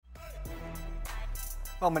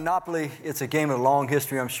Well, Monopoly, it's a game of long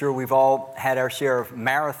history. I'm sure we've all had our share of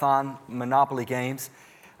marathon Monopoly games.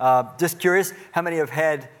 Just curious, how many have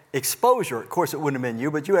had exposure? Of course, it wouldn't have been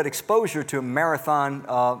you, but you had exposure to marathon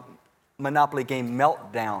Monopoly game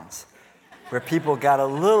meltdowns, where people got a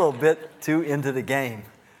little bit too into the game.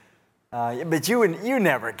 But you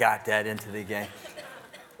never got that into the game.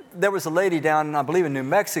 There was a lady down, I believe, in New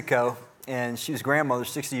Mexico, and she was grandmother,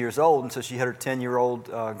 60 years old, and so she had her 10-year-old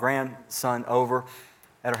grandson over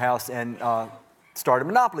at her house and started a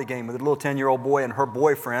Monopoly game with a little 10-year-old boy and her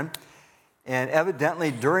boyfriend. And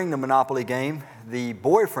evidently, during the Monopoly game, the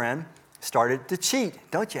boyfriend started to cheat.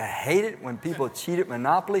 Don't you hate it when people cheat at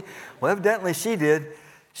Monopoly? Well, evidently she did.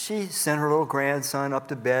 She sent her little grandson up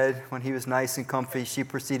to bed when he was nice and comfy. She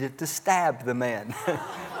proceeded to stab the man.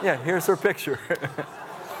 Yeah, here's her picture.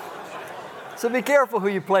 So be careful who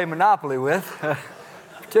you play Monopoly with,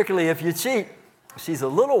 particularly if you cheat. She's a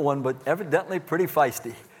little one, but evidently pretty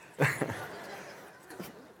feisty.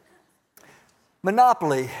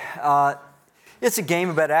 Monopoly, it's a game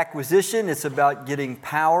about acquisition. It's about getting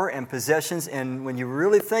power and possessions. And when you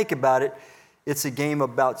really think about it, it's a game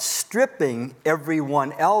about stripping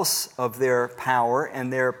everyone else of their power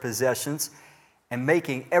and their possessions and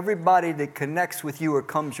making everybody that connects with you or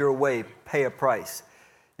comes your way pay a price.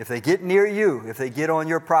 If they get near you, if they get on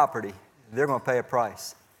your property, they're going to pay a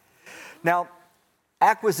price. Now,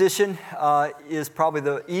 acquisition is probably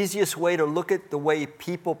the easiest way to look at the way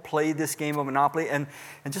people play this game of Monopoly. And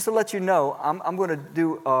just to let you know, I'm going to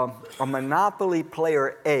do a Monopoly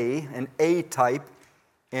player A, an A type,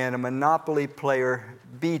 and a Monopoly player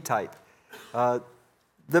B type.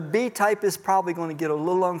 The B type is probably going to get a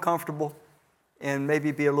little uncomfortable and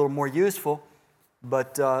maybe be a little more useful.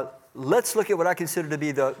 But let's look at what I consider to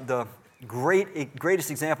be the greatest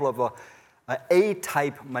example of an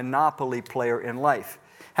A-type Monopoly player in life.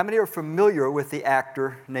 How many are familiar with the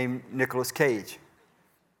actor named Nicolas Cage?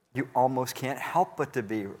 You almost can't help but to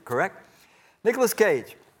be, correct? Nicolas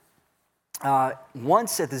Cage.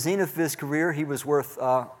 Once at the zenith of his career, he was worth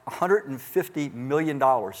 $150 million.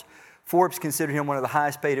 Forbes considered him one of the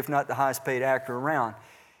highest paid, if not the highest paid actor around.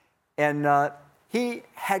 And he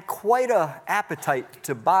had quite an appetite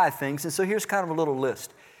to buy things, and so here's kind of a little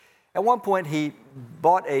list. At one point, he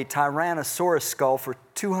bought a Tyrannosaurus skull for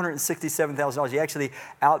 $267,000. He actually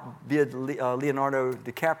outbid Leonardo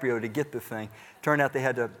DiCaprio to get the thing. Turned out they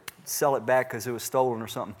had to sell it back because it was stolen or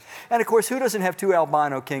something. And of course, who doesn't have two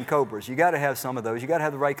albino king cobras? You got to have some of those. You got to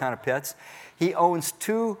have the right kind of pets. He owns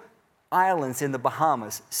 2 islands in the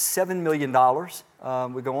Bahamas, $7 million.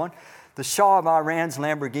 We go on. The Shah of Iran's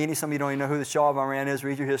Lamborghini. Some of you don't even know who the Shah of Iran is.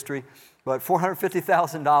 Read your history. But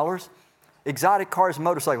 $450,000. Exotic cars and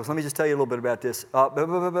motorcycles. Let me just tell you a little bit about this. A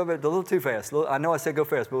little too fast. I know I said go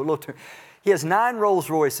fast, but a little too. He has 9 Rolls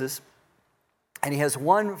Royces, and he has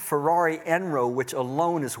 1 Ferrari Enro, which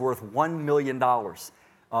alone is worth $1 million.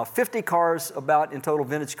 50 cars about in total,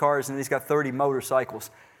 vintage cars, and he's got 30 motorcycles.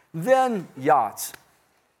 Then yachts.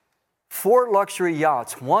 4 luxury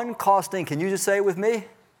yachts. One costing, can you just say it with me?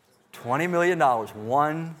 $20 million.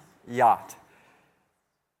 One yacht.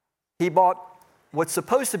 He bought what's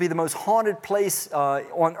supposed to be the most haunted place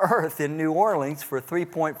on earth in New Orleans for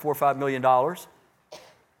 $3.45 million.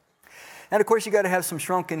 And of course, you got to have some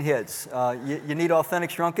shrunken heads. You need authentic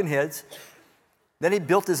shrunken heads. Then he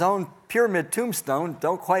built his own pyramid tombstone.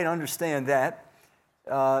 Don't quite understand that.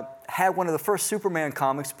 Had one of the first Superman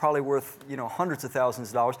comics, probably worth hundreds of thousands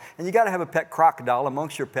of dollars. And you got to have a pet crocodile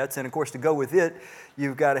amongst your pets. And of course, to go with it,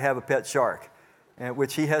 you've got to have a pet shark,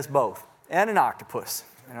 which he has both, and an octopus.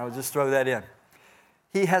 And I'll just throw that in.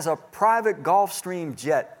 He has a private Gulfstream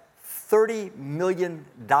jet, $30 million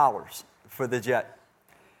for the jet.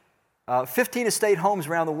 15 estate homes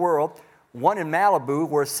around the world, one in Malibu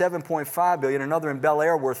worth $7.5 billion, another in Bel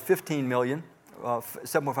Air worth $15 million,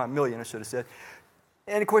 $7.5 million, I should have said.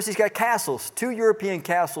 And of course, he's got castles, 2 European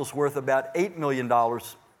castles worth about $8 million.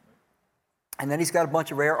 And then he's got a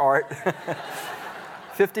bunch of rare art.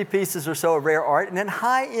 50 pieces or so of rare art, and then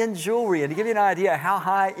high-end jewelry. And to give you an idea how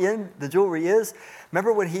high-end the jewelry is,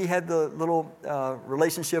 remember when he had the little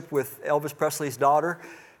relationship with Elvis Presley's daughter?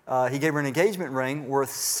 He gave her an engagement ring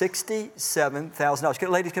worth $67,000.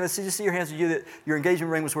 Ladies, can I just see your hands? That your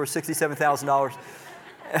engagement ring was worth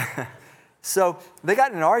 $67,000. So they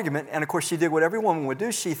got in an argument, and of course she did what every woman would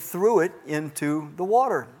do. She threw it into the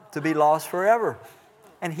water to be lost forever.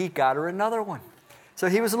 And he got her another one. So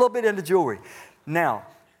he was a little bit into jewelry. Now,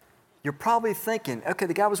 you're probably thinking, okay,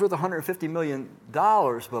 the guy was worth $150 million,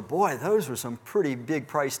 but boy, those were some pretty big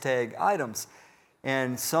price tag items.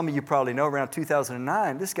 And some of you probably know around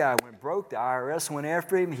 2009, this guy went broke. The IRS went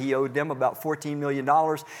after him. He owed them about $14 million.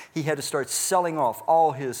 He had to start selling off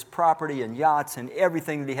all his property and yachts and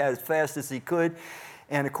everything that he had as fast as he could.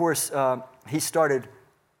 And of course, he started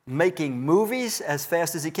making movies as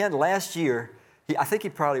fast as he can. Last year, I think he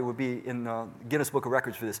probably would be in the Guinness Book of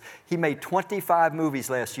Records for this. He made 25 movies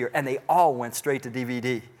last year, and they all went straight to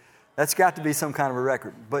DVD. That's got to be some kind of a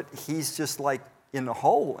record. But he's just like in the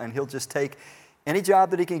hole, and he'll just take any job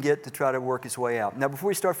that he can get to try to work his way out. Now, before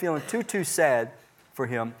we start feeling too sad for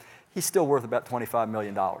him, he's still worth about $25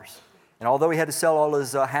 million. And although he had to sell all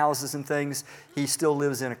his houses and things, he still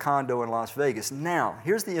lives in a condo in Las Vegas. Now,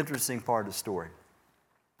 here's the interesting part of the story.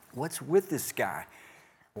 What's with this guy?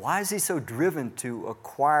 Why is he so driven to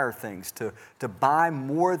acquire things, to buy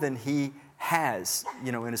more than he has,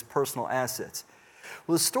 in his personal assets?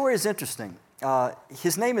 Well, the story is interesting.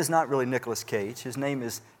 His name is not really Nicolas Cage. His name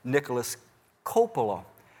is Nicholas Coppola.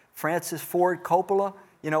 Francis Ford Coppola,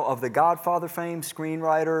 of the Godfather fame,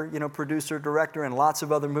 screenwriter, producer, director, and lots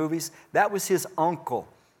of other movies. That was his uncle.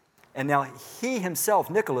 And now he himself,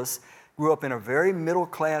 Nicholas, grew up in a very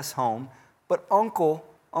middle-class home, but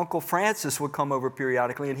Uncle Francis would come over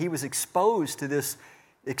periodically, and he was exposed to this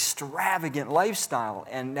extravagant lifestyle,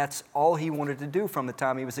 and that's all he wanted to do from the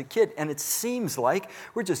time he was a kid. And it seems like,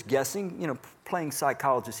 we're just guessing, playing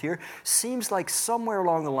psychologist here, seems like somewhere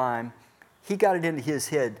along the line, he got it into his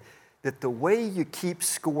head that the way you keep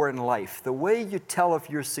score in life, the way you tell if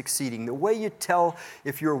you're succeeding, the way you tell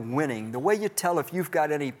if you're winning, the way you tell if you've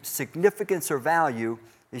got any significance or value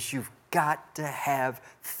is you've got to have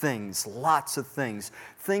things, lots of things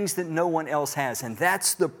that no one else has. And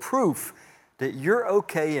that's the proof that you're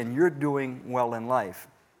okay and you're doing well in life.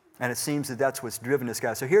 And it seems that that's what's driven this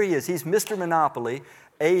guy. So here he is. He's Mr. Monopoly,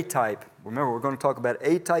 A-type. Remember, we're going to talk about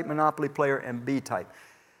A-type Monopoly player and B-type.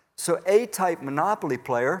 So A-type Monopoly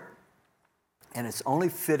player, and it's only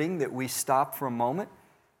fitting that we stop for a moment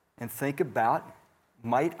and think about,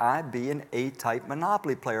 might I be an A-type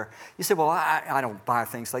Monopoly player? You say, well, I don't buy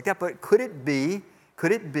things like that, but could it be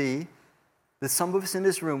that some of us in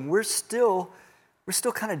this room, we're still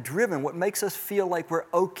kind of driven? What makes us feel like we're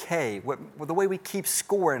okay, the way we keep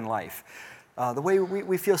score in life, the way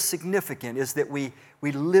we feel significant is that we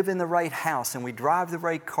live in the right house and we drive the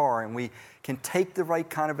right car and we can take the right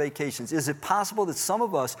kind of vacations. Is it possible that some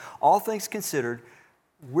of us, all things considered,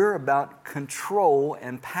 we're about control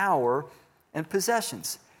and power and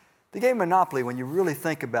possessions? The game Monopoly, when you really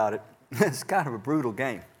think about it, it's kind of a brutal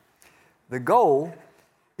game. The goal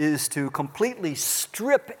is to completely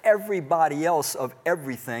strip everybody else of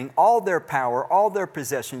everything, all their power, all their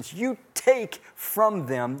possessions. You take from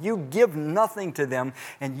them, you give nothing to them,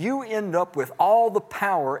 and you end up with all the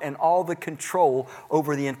power and all the control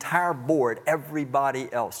over the entire board,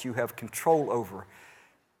 everybody else you have control over.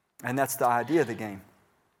 And that's the idea of the game.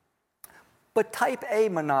 But type A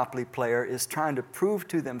Monopoly player is trying to prove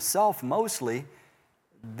to themselves mostly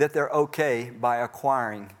that they're okay by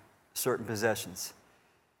acquiring certain possessions.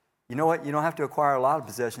 You know what? You don't have to acquire a lot of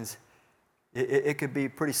possessions. It could be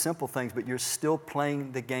pretty simple things, but you're still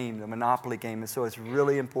playing the game, the Monopoly game. And so it's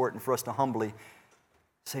really important for us to humbly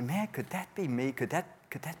say, man, could that be me? Could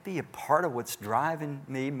that be a part of what's driving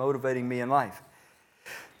me, motivating me in life?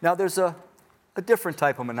 Now, there's a different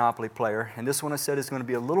type of Monopoly player, and this one I said is going to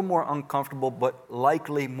be a little more uncomfortable, but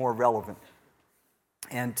likely more relevant.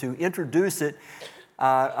 And to introduce it,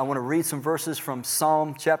 I want to read some verses from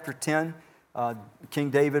Psalm chapter 10. King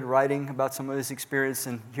David writing about some of his experience,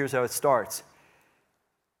 and here's how it starts.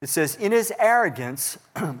 It says, in his arrogance,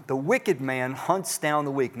 the wicked man hunts down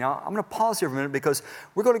the weak. Now, I'm going to pause here for a minute because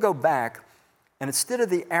we're going to go back, and instead of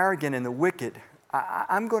the arrogant and the wicked,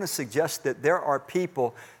 I'm going to suggest that there are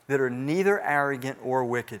people that are neither arrogant or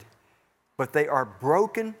wicked, but they are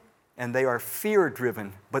broken and they are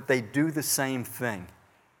fear-driven, but they do the same thing.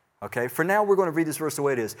 Okay, for now, we're going to read this verse the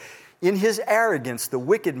way it is. In his arrogance, the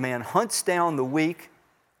wicked man hunts down the weak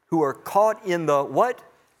who are caught in the what?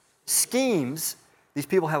 Schemes. These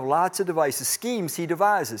people have lots of devices. Schemes he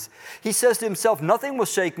devises. He says to himself, nothing will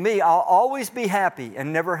shake me. I'll always be happy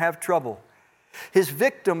and never have trouble. His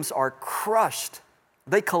victims are crushed.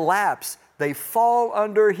 They collapse. They fall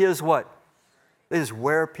under his what? They just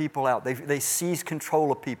wear people out. They seize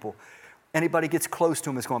control of people. Anybody gets close to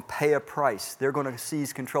him is going to pay a price. They're going to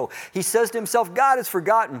seize control. He says to himself, God is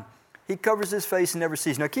forgotten. He covers his face and never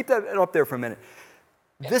sees. Now keep that up there for a minute.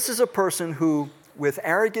 This is a person who, with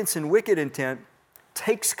arrogance and wicked intent,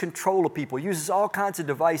 takes control of people, uses all kinds of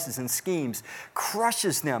devices and schemes,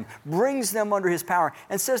 crushes them, brings them under his power,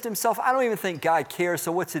 and says to himself, I don't even think God cares,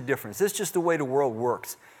 so what's the difference? It's just the way the world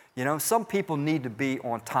works. You know, some people need to be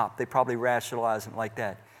on top. They probably rationalize it like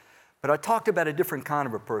that. But I talked about a different kind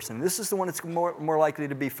of a person. This is the one that's more likely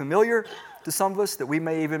to be familiar to some of us, that we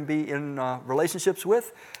may even be in relationships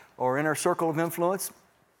with or in our circle of influence.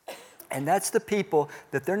 And that's the people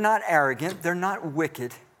that they're not arrogant, they're not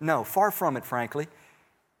wicked. No, far from it, frankly.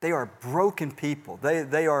 They are broken people.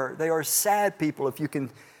 They are sad people if you can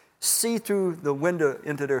see through the window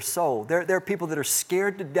into their soul. They're people that are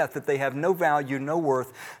scared to death that they have no value, no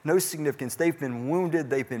worth, no significance. They've been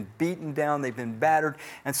wounded, they've been beaten down, they've been battered,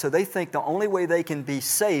 and so they think the only way they can be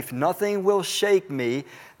safe, nothing will shake me.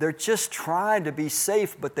 They're just trying to be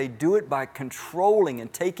safe, but they do it by controlling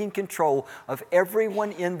and taking control of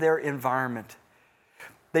everyone in their environment.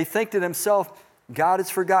 They think to themselves, God has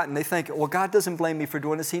forgotten. They think, well, God doesn't blame me for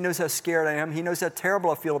doing this. He knows how scared I am. He knows how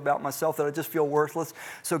terrible I feel about myself, that I just feel worthless.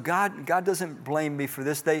 So God doesn't blame me for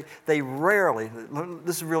this. They rarely,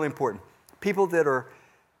 this is really important, people that are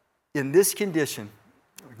in this condition,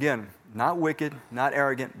 again, not wicked, not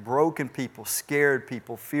arrogant, broken people, scared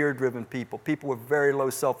people, fear-driven people, people with very low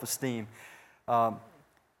self-esteem,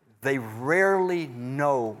 they rarely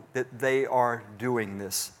know that they are doing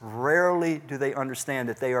this. Rarely do they understand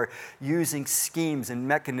that they are using schemes and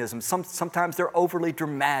mechanisms. Sometimes they're overly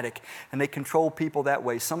dramatic and they control people that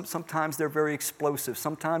way. Sometimes they're very explosive.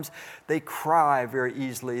 Sometimes they cry very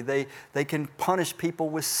easily. They can punish people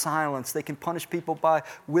with silence. They can punish people by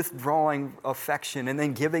withdrawing affection and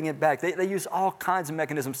then giving it back. They use all kinds of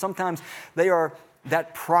mechanisms. Sometimes they are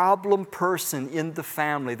that problem person in the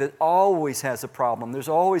family that always has a problem. There's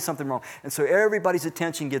always something wrong. And so everybody's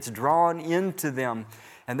attention gets drawn into them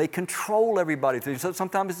and they control everybody. So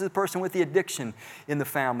sometimes it's the person with the addiction in the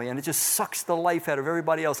family and it just sucks the life out of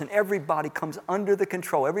everybody else and everybody comes under the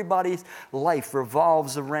control. Everybody's life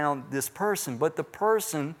revolves around this person, but the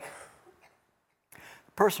person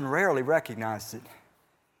rarely recognizes it.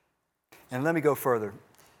 And let me go further.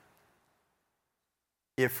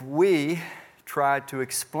 If we try to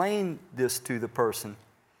explain this to the person,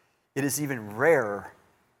 it is even rarer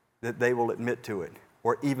that they will admit to it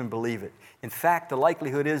or even believe it. In fact, the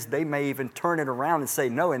likelihood is they may even turn it around and say,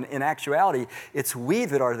 no, in actuality, it's we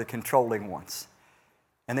that are the controlling ones.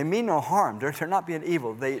 And they mean no harm. They're not being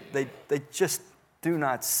evil. They just do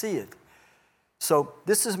not see it. So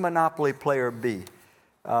this is Monopoly player B.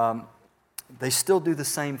 They still do the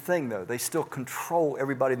same thing, though. They still control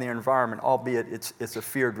everybody in their environment, albeit it's a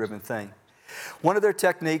fear-driven thing. One of their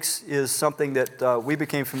techniques is something that we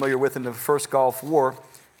became familiar with in the first Gulf War.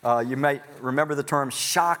 You might remember the term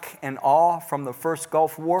shock and awe from the first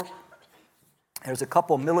Gulf War. There's a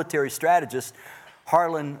couple of military strategists,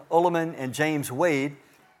 Harlan Ullman and James Wade,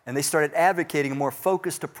 and they started advocating a more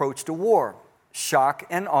focused approach to war. Shock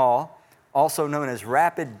and awe, also known as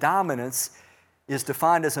rapid dominance, is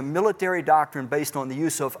defined as a military doctrine based on the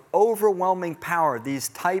use of overwhelming power. These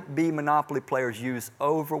type B Monopoly players use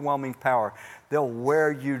overwhelming power. They'll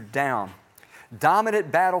wear you down.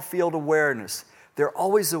 Dominant battlefield awareness. They're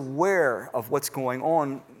always aware of what's going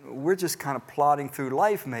on. We're just kind of plodding through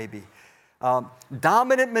life maybe.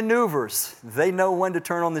 Dominant maneuvers. They know when to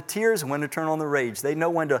turn on the tears and when to turn on the rage. They know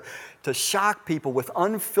when to shock people with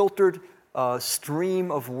unfiltered stream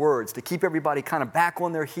of words to keep everybody kind of back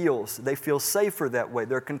on their heels. They feel safer that way.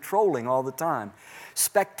 They're controlling all the time.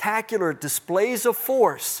 Spectacular displays of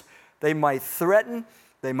force. They might threaten.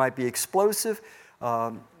 They might be explosive.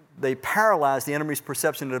 They paralyze the enemy's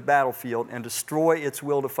perception of the battlefield and destroy its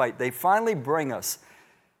will to fight. They finally bring us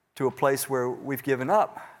to a place where we've given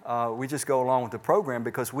up. We just go along with the program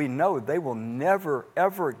because we know they will never,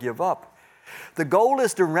 ever give up. The goal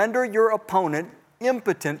is to render your opponent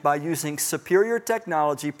impotent by using superior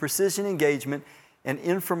technology, precision engagement, and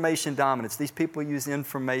information dominance. These people use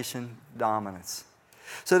information dominance.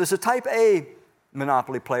 So there's a type A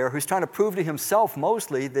Monopoly player who's trying to prove to himself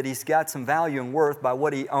mostly that he's got some value and worth by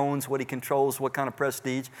what he owns, what he controls, what kind of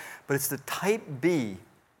prestige. But it's the type B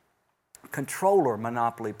controller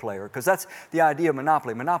Monopoly player, because that's the idea of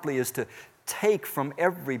Monopoly. Monopoly is to take from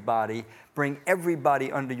everybody, bring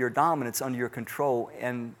everybody under your dominance, under your control,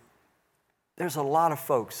 and there's a lot of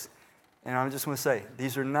folks, and I just want to say,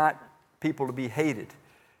 these are not people to be hated.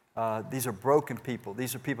 These are broken people.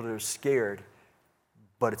 These are people that are scared,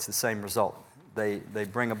 but it's the same result. They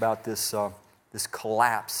bring about this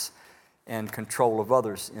collapse and control of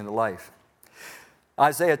others in life.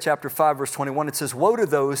 Isaiah chapter 5, verse 21, it says, "Woe to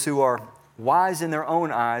those who are wise in their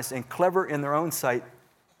own eyes and clever in their own sight."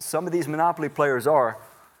 Some of these Monopoly players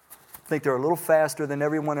think they're a little faster than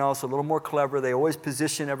everyone else, a little more clever. They always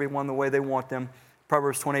position everyone the way they want them.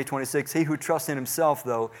 Proverbs 28:26, "He who trusts in himself,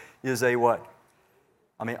 though, is a" what?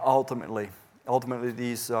 I mean, ultimately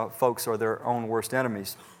these folks are their own worst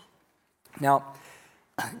enemies. Now,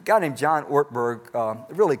 a guy named John Ortberg,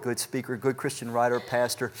 a really good speaker, good Christian writer,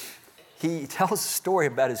 pastor, he tells a story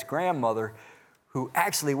about his grandmother who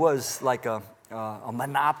actually was like a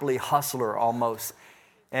monopoly hustler almost.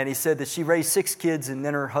 And he said that she raised 6 kids and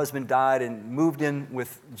then her husband died and moved in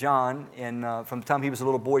with John. And from the time he was a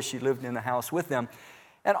little boy, she lived in the house with them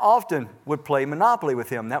and often would play Monopoly with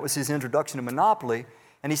him. That was his introduction to Monopoly.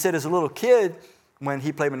 And he said as a little kid, when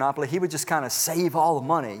he played Monopoly, he would just kind of save all the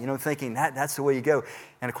money, thinking that's the way you go.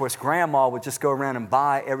 And of course, Grandma would just go around and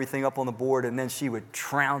buy everything up on the board, and then she would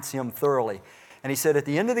trounce him thoroughly. And he said at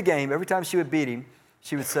the end of the game, every time she would beat him,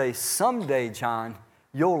 she would say, "Someday, John,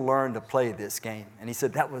 you'll learn to play this game." And he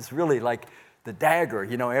said that was really like the dagger,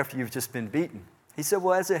 after you've just been beaten. He said,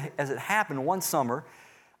 well, as it happened one summer,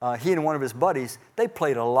 he and one of his buddies, they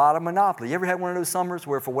played a lot of Monopoly. You ever had one of those summers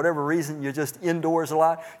where for whatever reason you're just indoors a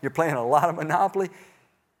lot, you're playing a lot of Monopoly?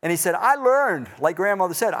 And he said, I learned, like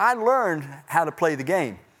grandmother said, I learned how to play the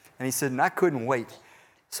game. And he said, and I couldn't wait.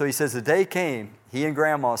 So he says the day came, he and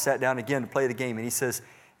grandma sat down again to play the game. And he says,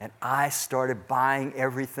 and I started buying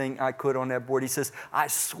everything I could on that board. He says, I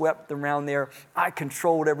swept around there. I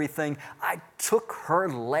controlled everything. I took her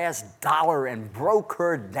last dollar and broke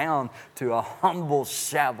her down to a humble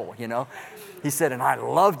shovel, He said, and I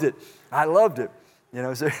loved it. I loved it.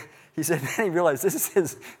 So he said, then he realized this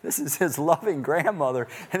is his loving grandmother,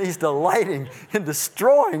 and he's delighting in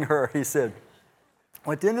destroying her, he said.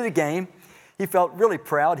 Well, at the end of the game, he felt really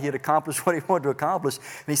proud. He had accomplished what he wanted to accomplish.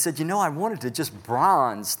 And he said, I wanted to just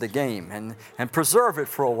bronze the game and preserve it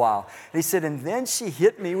for a while. And he said, and then she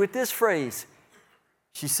hit me with this phrase.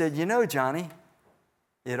 She said, Johnny,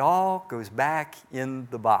 it all goes back in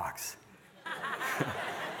the box.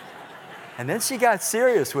 And then she got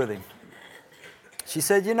serious with him. She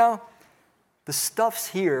said, the stuff's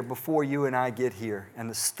here before you and I get here, and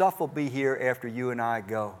the stuff will be here after you and I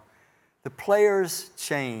go. The players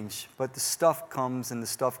change, but the stuff comes and the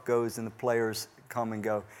stuff goes and the players come and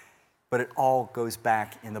go. But it all goes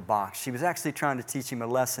back in the box. She was actually trying to teach him a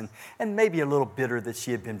lesson and maybe a little bitter that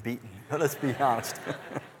she had been beaten. Let's be honest.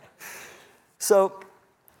 So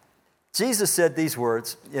Jesus said these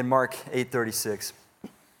words in Mark 8:36.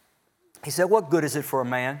 He said, what good is it for a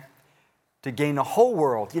man to gain the whole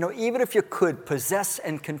world? Even if you could possess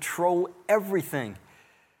and control everything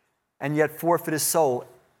and yet forfeit his soul.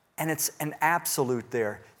 And it's an absolute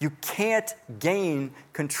there. You can't gain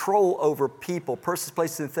control over people, persons,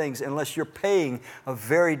 places, and things unless you're paying a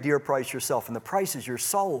very dear price yourself. And the price is your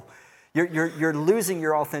soul. You're losing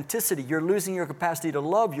your authenticity. You're losing your capacity to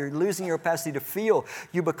love. You're losing your capacity to feel.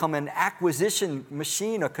 You become an acquisition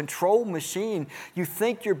machine, a control machine. You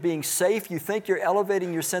think you're being safe. You think you're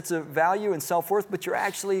elevating your sense of value and self-worth, but you're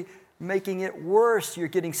actually making it worse. You're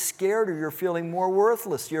getting scared or you're feeling more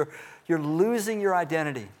worthless. You're losing your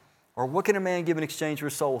identity. Or what can a man give in exchange for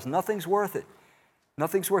souls? Nothing's worth it.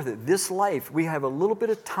 Nothing's worth it. This life, we have a little bit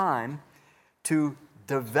of time to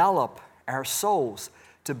develop our souls,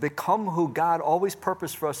 to become who God always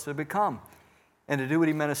purposed for us to become, and to do what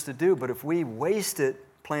He meant us to do. But if we waste it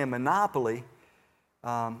playing Monopoly,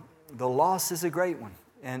 the loss is a great one.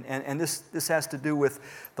 And this has to do with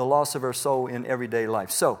the loss of our soul in everyday life.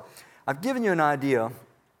 So I've given you an idea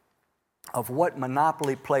of what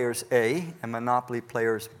Monopoly players A and Monopoly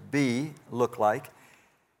players B look like.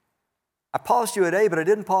 I paused you at A, but I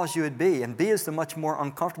didn't pause you at B. And B is the much more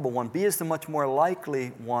uncomfortable one. B is the much more likely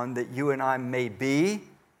one that you and I may be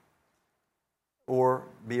or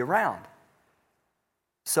be around.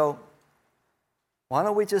 So why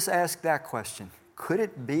don't we just ask that question? Could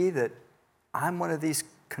it be that I'm one of these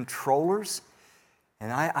controllers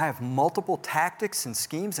and I have multiple tactics and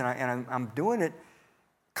schemes and I'm doing it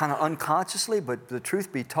kind of unconsciously, but the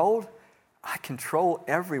truth be told, I control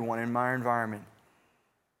everyone in my environment.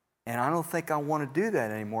 And I don't think I want to do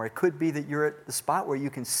that anymore. It could be that you're at the spot where you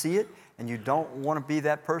can see it and you don't want to be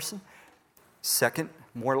that person. Second,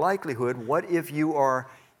 more likelihood, what if you are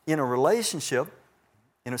in a relationship,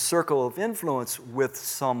 in a circle of influence with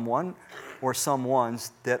someone or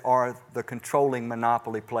someones that are the controlling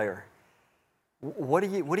Monopoly player? What do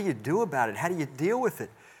you do about it? How do you deal with it?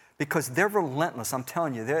 Because they're relentless, I'm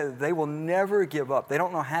telling you. They will never give up. They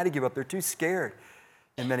don't know how to give up. They're too scared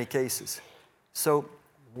in many cases. So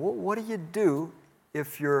what do you do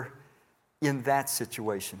if you're in that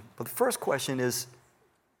situation? But the first question is,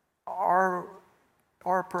 are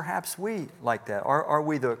perhaps we like that? Are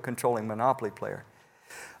we the controlling Monopoly player?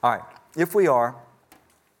 All right, if we are,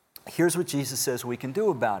 here's what Jesus says we can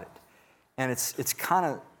do about it. And it's kind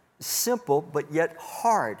of simple, but yet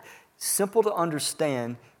hard. Simple to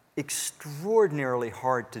understand, extraordinarily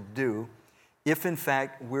hard to do if, in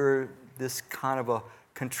fact, we're this kind of a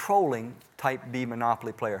controlling type B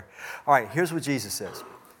monopoly player. All right, here's what Jesus says.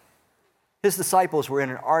 His disciples were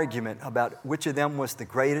in an argument about which of them was the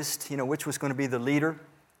greatest, which was going to be the leader.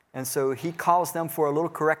 And so he calls them for a little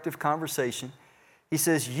corrective conversation. He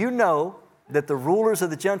says, you know that the rulers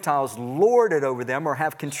of the Gentiles lord it over them or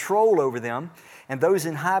have control over them, and those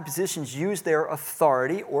in high positions use their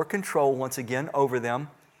authority or control, once again, over them.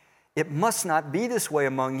 It must not be this way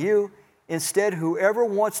among you. Instead, whoever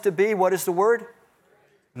wants to be, what is the word?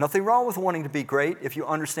 Nothing wrong with wanting to be great if you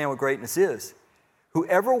understand what greatness is.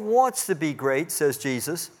 Whoever wants to be great, says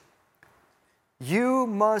Jesus, you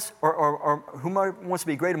must, or whoever wants to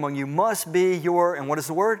be great among you must be your, and what is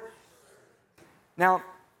the word? Now,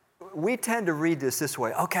 we tend to read this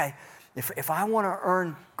way. Okay, if I want to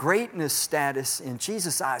earn greatness status in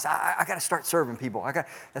Jesus' eyes, I got to start serving people.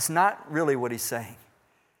 That's not really what he's saying.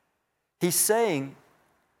 He's saying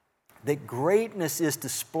that greatness is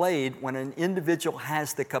displayed when an individual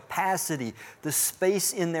has the capacity, the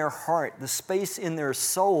space in their heart, the space in their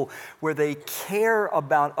soul where they care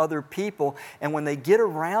about other people. And when they get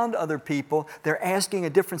around other people, they're asking a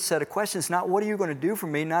different set of questions. Not, what are you going to do for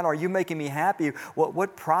me? Not, are you making me happy?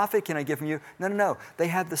 What profit can I get from you? No. They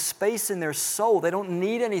have the space in their soul. They don't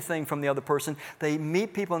need anything from the other person. They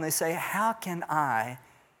meet people and they say, how can I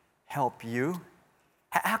help you?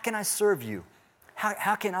 How can I serve you?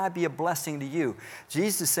 How can I be a blessing to you?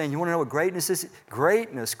 Jesus is saying, you want to know what greatness is?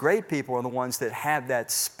 Greatness, great people are the ones that have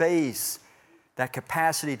that space, that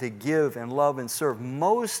capacity to give and love and serve.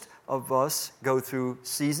 Most of us go through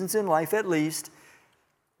seasons in life, at least,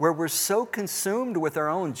 where we're so consumed with our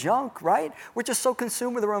own junk, right? We're just so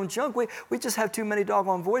consumed with our own junk. We just have too many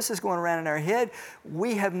doggone voices going around in our head.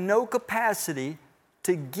 We have no capacity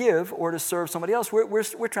to give or to serve somebody else.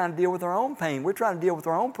 We're trying to deal with our own pain. We're trying to deal with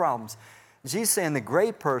our own problems. Jesus is saying the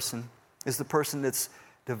great person is the person that's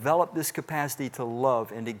developed this capacity to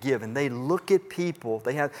love and to give. And they look at people.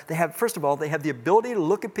 They have first of all, they have the ability to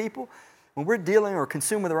look at people. When we're dealing or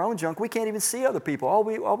consumed with our own junk, we can't even see other people. All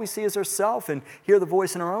we see is ourselves and hear the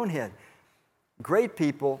voice in our own head. Great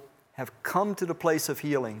people have come to the place of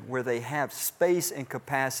healing where they have space and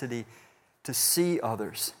capacity to see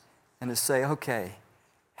others and to say, okay,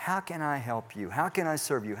 how can I help you? How can I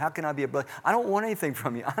serve you? How can I be a blessing? I don't want anything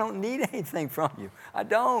from you. I don't need anything from you. I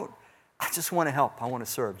don't. I just want to help. I want to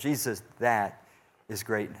serve. Jesus says that is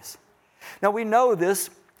greatness. Now, we know this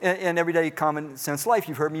in everyday common sense life.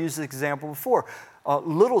 You've heard me use this example before.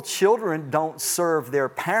 Little children don't serve their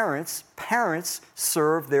parents. Parents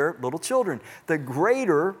serve their little children. The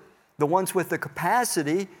greater, the ones with the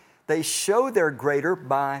capacity, they show their greater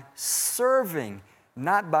by serving,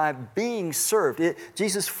 not by being served.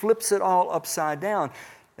 Jesus flips it all upside down.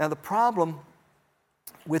 Now, the problem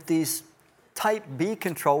with these type B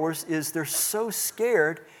controllers is they're so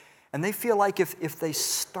scared and they feel like if they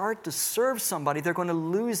start to serve somebody, they're going to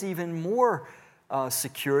lose even more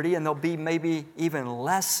security, and they'll be maybe even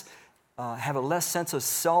less, have a less sense of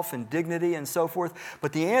self and dignity and so forth.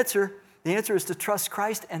 But the answer is to trust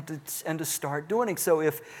Christ and to start doing it. So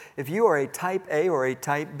if you are a type A or a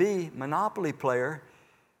type B monopoly player,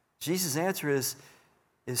 Jesus' answer is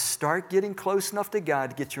start getting close enough to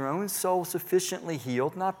God to get your own soul sufficiently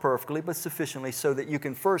healed, not perfectly, but sufficiently, so that you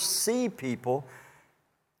can first see people,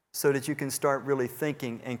 so that you can start really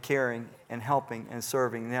thinking and caring and helping and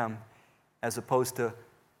serving them, as opposed to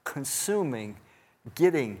consuming,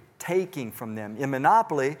 getting, taking from them. In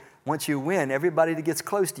Monopoly, once you win, everybody that gets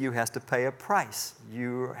close to you has to pay a price.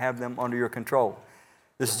 You have them under your control.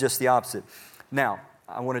 This is just the opposite. Now,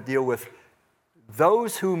 I want to deal with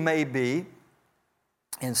those who may be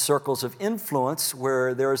in circles of influence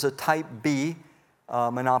where there is a type B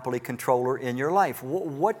monopoly controller in your life.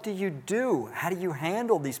 What do you do? How do you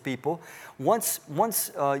handle these people once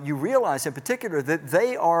you realize in particular that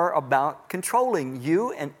they are about controlling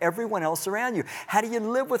you and everyone else around you? How do you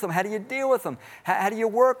live with them? How do you deal with them? How do you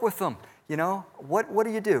work with them? You know, what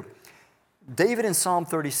do you do? David in Psalm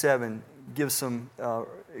 37 gives some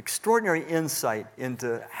extraordinary insight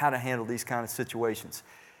into how to handle these kind of situations.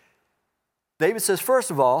 David says,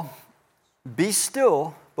 first of all, be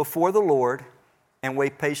still before the Lord and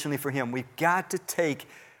wait patiently for Him. We've got to take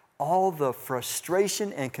all the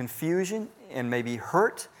frustration and confusion and maybe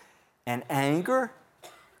hurt and anger,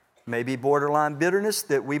 maybe borderline bitterness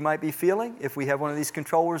that we might be feeling if we have one of these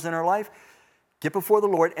controllers in our life. Get before the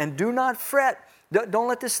Lord and do not fret. Don't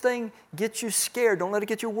let this thing get you scared. Don't let it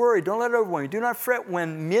get you worried. Don't let it overwhelm you. Do not fret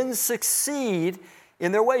when men succeed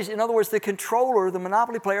in their ways. In other words, the controller, the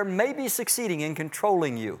monopoly player, may be succeeding in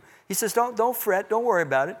controlling you. He says, don't fret. Don't worry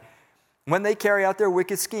about it. When they carry out their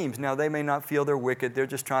wicked schemes. Now, they may not feel they're wicked. They're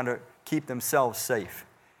just trying to keep themselves safe.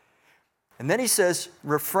 And then he says,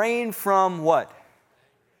 refrain from what?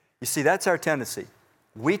 You see, that's our tendency.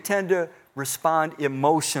 We tend to respond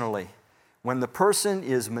emotionally. When the person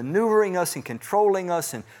is maneuvering us and controlling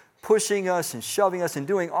us and pushing us and shoving us and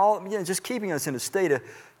doing all, just keeping us in a state of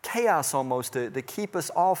chaos almost to keep us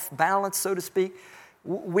off balance, so to speak,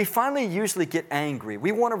 we finally usually get angry.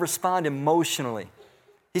 We want to respond emotionally.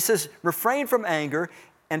 He says, refrain from anger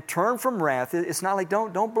and turn from wrath. It's not like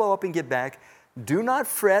don't blow up and get back. Do not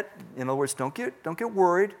fret. In other words, don't get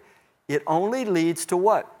worried. It only leads to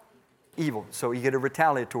what? Evil. So you get a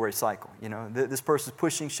retaliatory cycle. This person's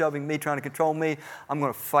pushing, shoving me, trying to control me. I'm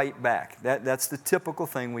going to fight back. That's the typical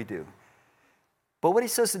thing we do. But what he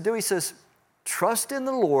says to do, he says, trust in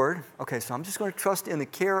the Lord. Okay, so I'm just going to trust in the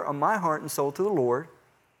care of my heart and soul to the Lord.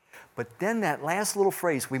 But then that last little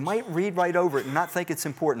phrase, we might read right over it and not think it's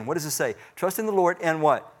important. What does it say? Trust in the Lord and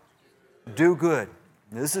what? Do good.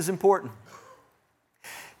 This is important.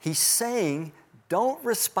 He's saying, don't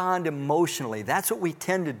respond emotionally. That's what we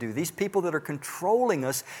tend to do. These people that are controlling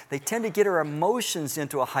us, they tend to get our emotions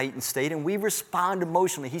into a heightened state, and we respond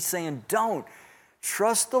emotionally. He's saying, don't.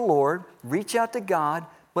 Trust the Lord, reach out to God,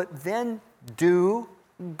 but then do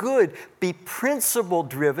good. Be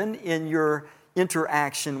principle-driven in your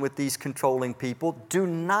interaction with these controlling people. Do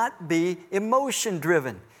not be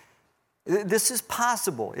emotion-driven. This is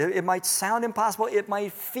possible. It might sound impossible. It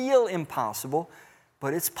might feel impossible,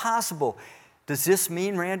 but it's possible. Does this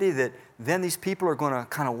mean, Randy, that then these people are going to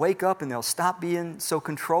kind of wake up and they'll stop being so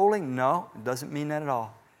controlling? No, it doesn't mean that at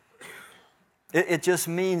all. It just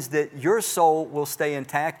means that your soul will stay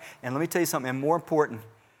intact. And let me tell you something, and more important,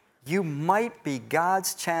 you might be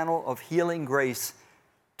God's channel of healing grace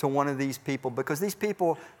to one of these people, because these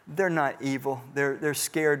people, they're not evil. They're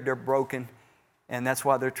scared, they're broken, and that's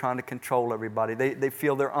why they're trying to control everybody. They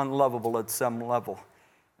feel they're unlovable at some level.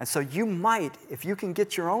 And so you might, if you can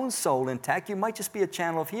get your own soul intact, you might just be a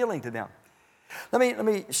channel of healing to them. Let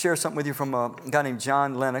me share something with you from a guy named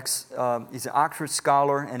John Lennox. He's an Oxford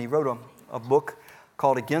scholar, and he wrote a book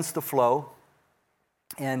called Against the Flow.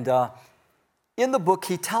 And in the book,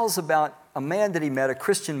 he tells about a man that he met, a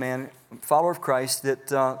Christian man, follower of Christ,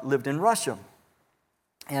 that lived in Russia.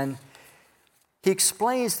 And he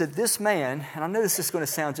explains that this man, and I know this is going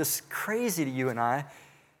to sound just crazy to you and I,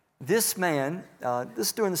 this man,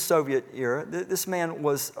 this during the Soviet era, this man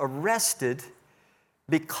was arrested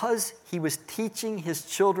because he was teaching his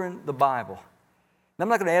children the Bible. Now, I'm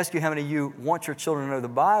not going to ask you how many of you want your children to know the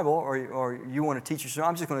Bible or you want to teach your children.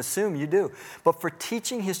 I'm just going to assume you do. But for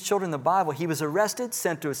teaching his children the Bible, he was arrested,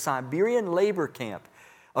 sent to a Siberian labor camp,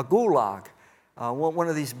 a gulag, one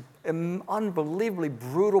of these unbelievably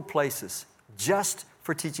brutal places, just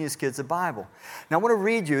for teaching his kids the Bible. Now, I want to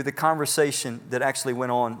read you the conversation that actually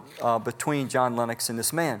went on between John Lennox and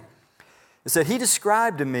this man. It said, he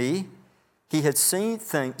described to me he had seen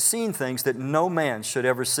things that no man should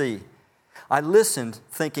ever see. I listened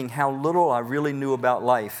thinking how little I really knew about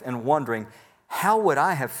life and wondering how would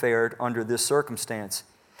I have fared under this circumstance.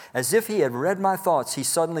 As if he had read my thoughts, he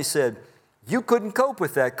suddenly said, you couldn't cope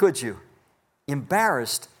with that, could you?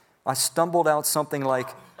 Embarrassed, I stumbled out something like,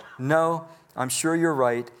 no, I'm sure you're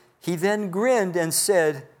right. He then grinned and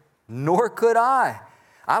said, nor could I.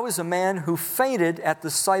 I was a man who fainted at the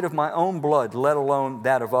sight of my own blood, let alone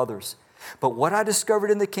that of others. But what I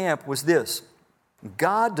discovered in the camp was this.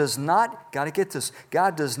 God does not, got to get this,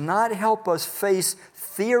 God does not help us face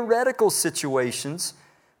theoretical situations,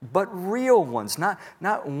 but real ones. Not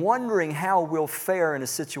wondering how we'll fare in a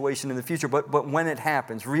situation in the future, but when it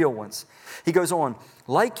happens, real ones. He goes on,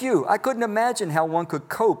 like you, I couldn't imagine how one could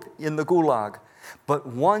cope in the gulag. But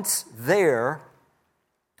once there,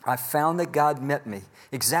 I found that God met me,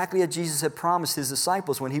 exactly as Jesus had promised his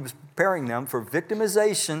disciples when he was preparing them for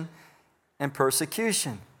victimization and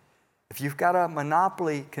persecution. If you've got a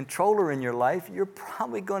monopoly controller in your life, you're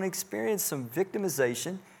probably going to experience some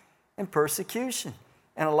victimization and persecution.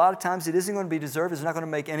 And a lot of times it isn't going to be deserved. It's not going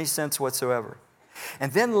to make any sense whatsoever.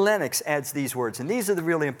 And then Lennox adds these words, and these are the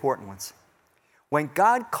really important ones. When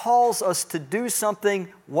God calls us to do something,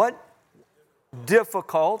 what?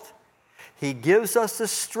 Difficult, he gives us the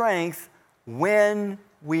strength when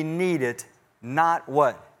we need it, not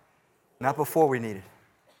what? Not before we need it.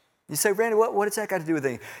 You say, Randy, what has that got to do with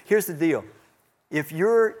anything? Here's the deal. If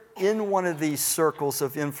you're in one of these circles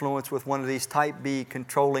of influence with one of these type B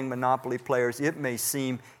controlling monopoly players, it may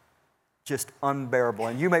seem just unbearable.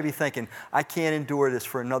 And you may be thinking, I can't endure this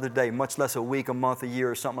for another day, much less a week, a month, a year,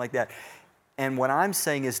 or something like that. And what I'm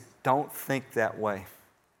saying is, don't think that way.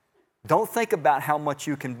 Don't think about how much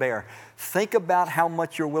you can bear. Think about how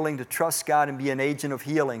much you're willing to trust God and be an agent of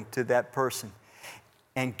healing to that person.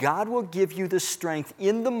 And God will give you the strength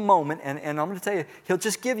in the moment. And I'm going to tell you, He'll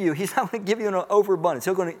just give you, He's not going to give you an overabundance.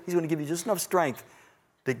 He's going to give you just enough strength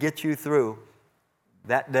to get you through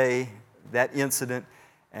that day, that incident.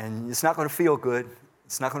 And it's not going to feel good.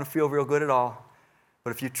 It's not going to feel real good at all.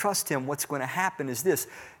 But if you trust Him, what's going to happen is this.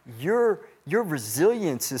 Your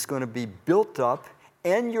resilience is going to be built up,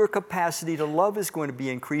 and your capacity to love is going to be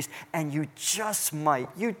increased, and you just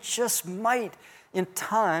might in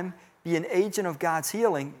time be an agent of God's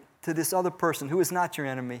healing to this other person who is not your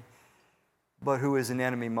enemy, but who is an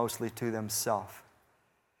enemy mostly to themselves.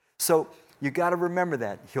 So you got to remember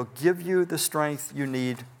that. He'll give you the strength you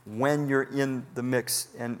need when you're in the mix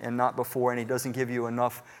and not before, and He doesn't give you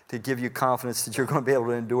enough to give you confidence that you're going to be able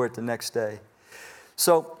to endure it the next day.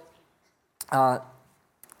 So,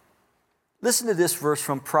 listen to this verse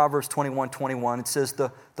from Proverbs 21:21. It says, the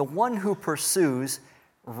one who pursues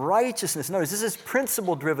righteousness. Notice, this is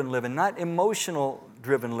principle-driven living, not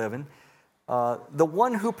emotional-driven living. The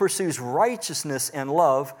one who pursues righteousness and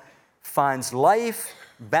love finds life,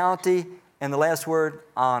 bounty, and the last word,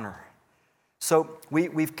 honor. So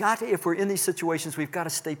we've got to, if we're in these situations, we've got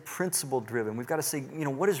to stay principle-driven. We've got to say,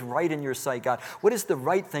 what is right in your sight, God? What is the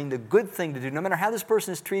right thing, the good thing to do? No matter how this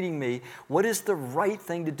person is treating me, what is the right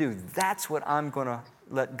thing to do? That's what I'm going to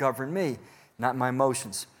let govern me, not my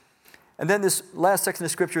emotions. And then this last section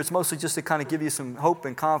of Scripture, it's mostly just to kind of give you some hope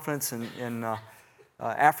and confidence and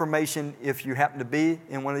affirmation if you happen to be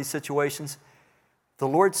in one of these situations. The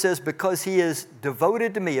Lord says, because He is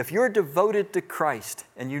devoted to me, if you're devoted to Christ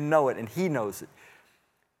and you know it and He knows it,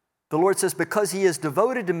 the Lord says, because He is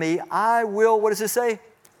devoted to me, I will, what does it say?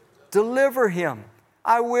 Deliver him.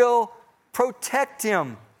 I will protect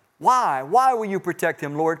him. Why? Why will you protect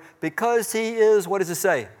him, Lord? Because he is, what does it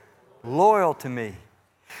say? Loyal to me.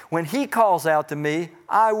 When he calls out to me,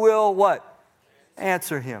 I will what?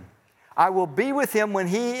 Answer him. I will be with him when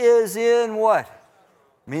he is in what?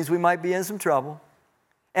 Means we might be in some trouble.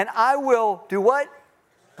 And I will do what?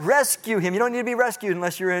 Rescue him. You don't need to be rescued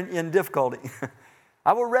unless you're in difficulty.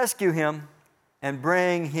 I will rescue him and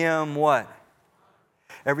bring him what?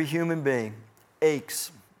 Every human being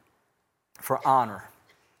aches for honor.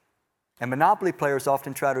 And monopoly players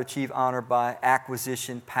often try to achieve honor by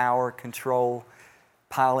acquisition, power, control,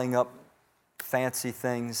 piling up fancy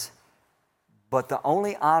things. But the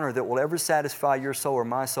only honor that will ever satisfy your soul or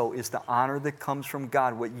my soul is the honor that comes from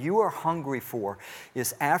God. What you are hungry for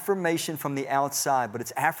is affirmation from the outside, but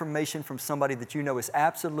it's affirmation from somebody that you know is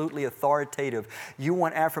absolutely authoritative. You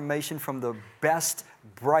want affirmation from the best,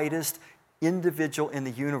 brightest individual in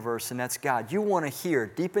the universe, and that's God. You want to hear,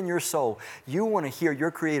 deep in your soul, you want to hear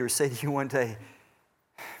your Creator say to you one day,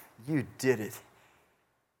 you did it.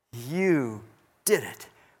 You did it.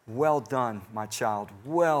 Well done, my child.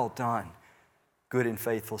 Well done. Good and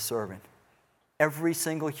faithful servant. Every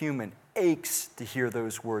single human aches to hear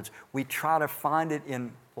those words. We try to find it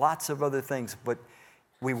in lots of other things, but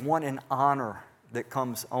we want an honor that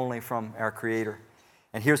comes only from our Creator.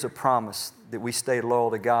 And here's a promise that we stay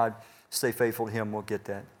loyal to God, stay faithful to Him. We'll get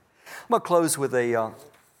that. I'm going to close with a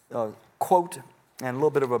quote and a little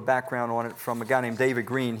bit of a background on it from a guy named David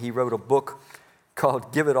Green. He wrote a book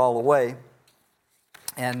called Give It All Away.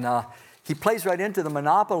 And he plays right into the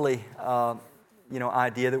monopoly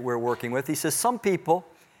idea that we're working with. He says, some people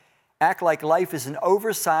act like life is an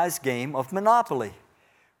oversized game of Monopoly,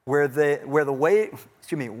 where the way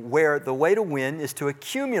to win is to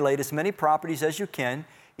accumulate as many properties as you can,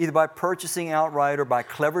 either by purchasing outright or by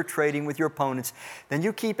clever trading with your opponents. Then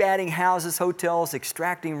you keep adding houses, hotels,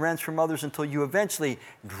 extracting rents from others until you eventually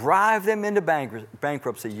drive them into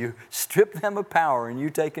bankruptcy. You strip them of power and you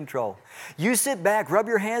take control. You sit back, rub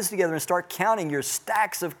your hands together, and start counting your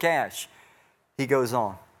stacks of cash. He goes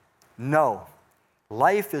on, no,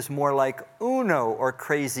 life is more like Uno or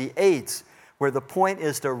Crazy Eights, where the point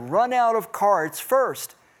is to run out of cards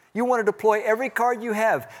first. You want to deploy every card you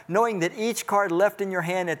have, knowing that each card left in your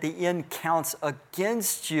hand at the end counts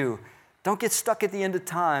against you. Don't get stuck at the end of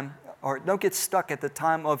time, or don't get stuck at the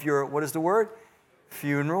time of your, what is the word?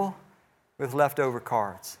 Funeral, with leftover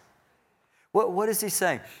cards. What is he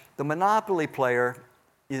saying? The Monopoly player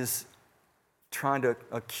is trying to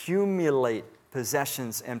accumulate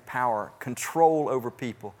possessions and power, control over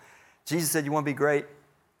people. Jesus said, you want to be great?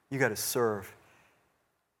 You got to serve.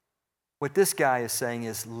 What this guy is saying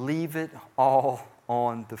is leave it all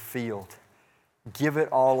on the field. Give it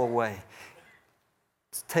all away.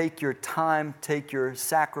 Take your time, take your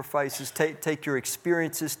sacrifices, take your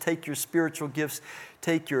experiences, take your spiritual gifts,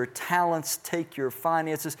 take your talents, take your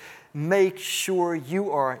finances. Make sure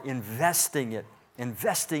you are investing it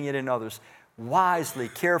in others. Wisely,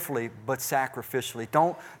 carefully, but sacrificially.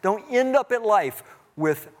 Don't end up at life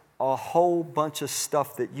with a whole bunch of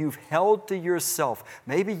stuff that you've held to yourself.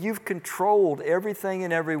 Maybe you've controlled everything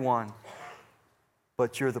and everyone,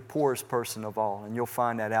 but you're the poorest person of all, and you'll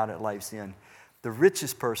find that out at life's end. The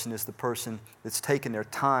richest person is the person that's taken their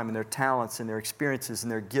time and their talents and their experiences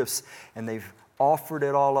and their gifts, and they've offered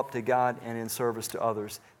it all up to God and in service to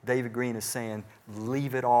others. David Green is saying,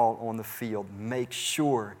 leave it all on the field. Make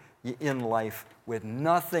sure you end life with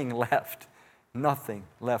nothing left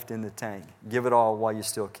in the tank. Give it all while you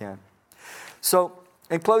still can. So,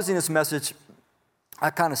 in closing this message, I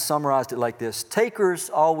kind of summarized it like this. Takers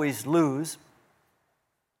always lose.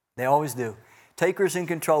 They always do. Takers and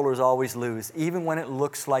controllers always lose. Even when it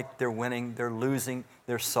looks like they're winning, they're losing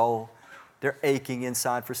their soul. They're aching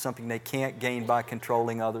inside for something they can't gain by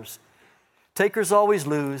controlling others. Takers always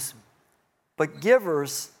lose, but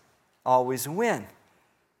givers always win.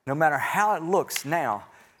 No matter how it looks now,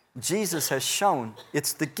 Jesus has shown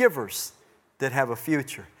it's the givers that have a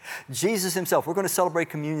future. Jesus himself, we're going to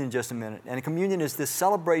celebrate communion in just a minute. And communion is this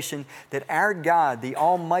celebration that our God, the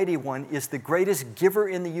Almighty One, is the greatest giver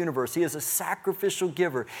in the universe. He is a sacrificial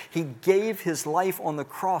giver. He gave his life on the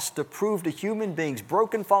cross to prove to human beings,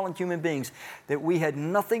 broken, fallen human beings, that we had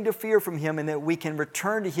nothing to fear from him and that we can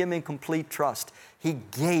return to him in complete trust. He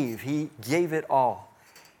gave it all,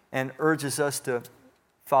 and urges us to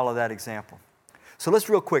follow that example. So let's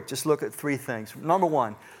real quick just look at three things. Number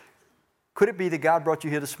one, could it be that God brought you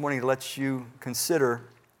here this morning to let you consider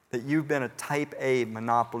that you've been a type A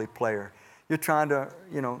monopoly player? You're trying to,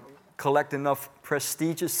 collect enough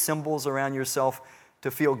prestigious symbols around yourself to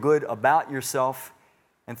feel good about yourself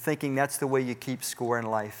and thinking that's the way you keep score in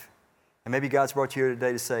life. And maybe God's brought you here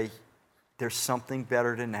today to say, there's something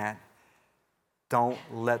better than that. Don't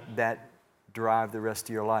let that drive the rest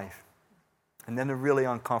of your life. And then the really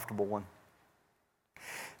uncomfortable one.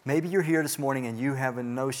 Maybe you're here this morning and you have a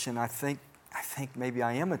notion, I think maybe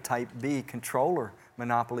I am a type B controller,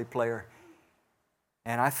 monopoly player.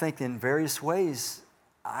 And I think in various ways,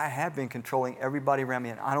 I have been controlling everybody around me,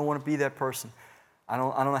 and I don't want to be that person. I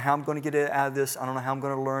don't know how I'm going to get out of this. I don't know how I'm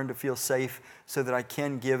going to learn to feel safe so that I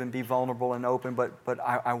can give and be vulnerable and open, but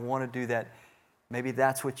I want to do that. Maybe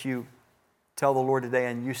that's what you tell the Lord today,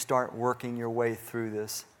 and you start working your way through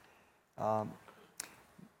this.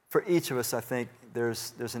 For each of us, I think,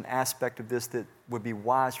 there's an aspect of this that would be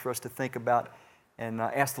wise for us to think about and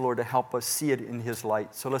ask the Lord to help us see it in his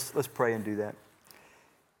light. So let's pray and do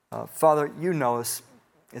that. Father, you know us.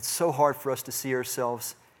 It's so hard for us to see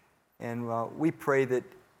ourselves. And we pray that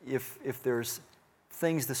if there's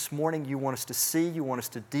things this morning you want us to see, you want us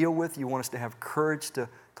to deal with, you want us to have courage to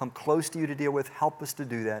come close to you to deal with, help us to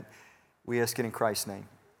do that. We ask it in Christ's name.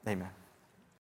 Amen.